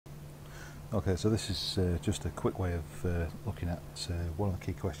Okay, so this is just a quick way of looking at one of the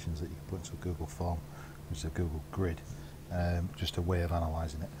key questions that you can put into a Google form, which is a Google grid, just a way of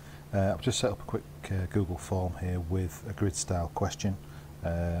analysing it. I've just set up a quick Google form here with a grid style question.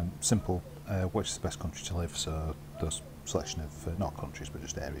 Simple, which is the best country to live, so those selection of, not countries but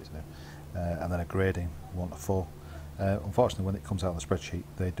just areas, and then a grading 1 to 4. Unfortunately, when it comes out on the spreadsheet,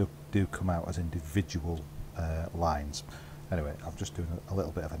 they do come out as individual lines. Anyway, I'm just doing a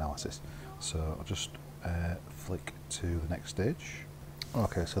little bit of analysis, so I'll just flick to the next stage.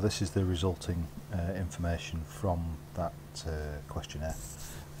 Okay, so this is the resulting information from that questionnaire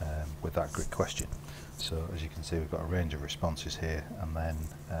with that grid question. So as you can see, we've got a range of responses here, and then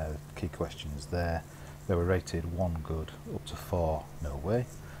key questions there. They were rated 1 good up to 4 no way.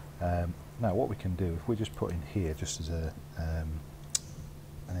 Now what we can do, if we just put in here just as a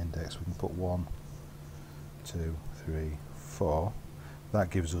an index, we can put 1, 2, 3, 4. That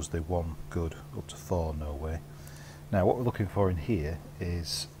gives us the 1 good up to 4 no way. Now what we're looking for in here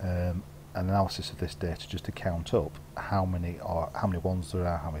is an analysis of this data just to count up how many ones there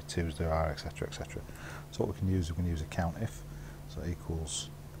are, how many twos there are, etc, etc. So what we can use a count if, so equals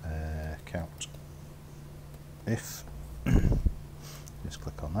count if. Just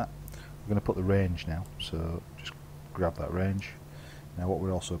click on that. We're going to put the range now, so just grab that range. Now what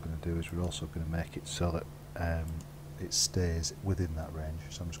we're also going to do is we're also going to make it so that it stays within that range.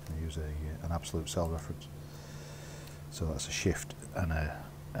 So I'm just going to use an absolute cell reference. So that's a shift and a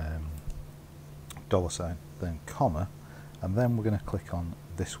 $, then comma, and then we're going to click on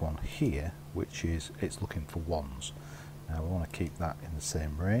this one here, which is it's looking for ones. Now we want to keep that in the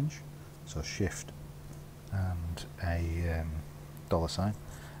same range, so shift and a $,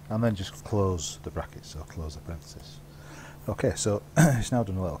 and then just close the brackets, so close the parenthesis. Okay, so it's now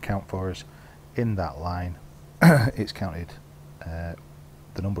done a little count for us. In that line, it's counted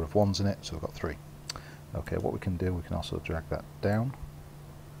the number of ones in it, so we've got 3. Okay, what we can do, we can also drag that down.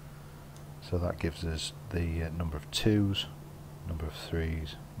 So that gives us the number of 2s, number of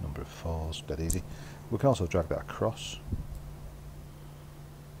 3s, number of 4s, dead easy. We can also drag that across.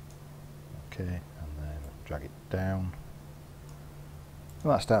 Okay, and then drag it down.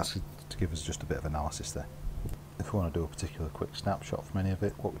 And that starts to give us just a bit of analysis there. If we want to do a particular quick snapshot from any of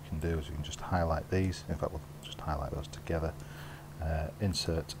it, what we can do is we can just highlight these. In fact, we'll just highlight those together.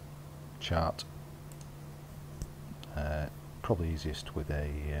 Insert chart. Probably easiest with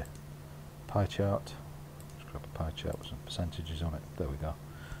a pie chart. Just grab a pie chart with some percentages on it. There we go.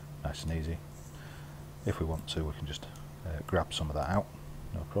 Nice and easy. If we want to, we can just grab some of that out.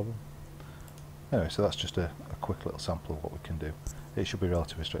 No problem. Anyway, so that's just a quick little sample of what we can do. It should be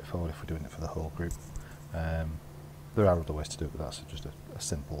relatively straightforward if we're doing it for the whole group. There are other ways to do it, but that's just a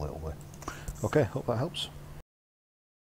simple little way. Okay, hope that helps.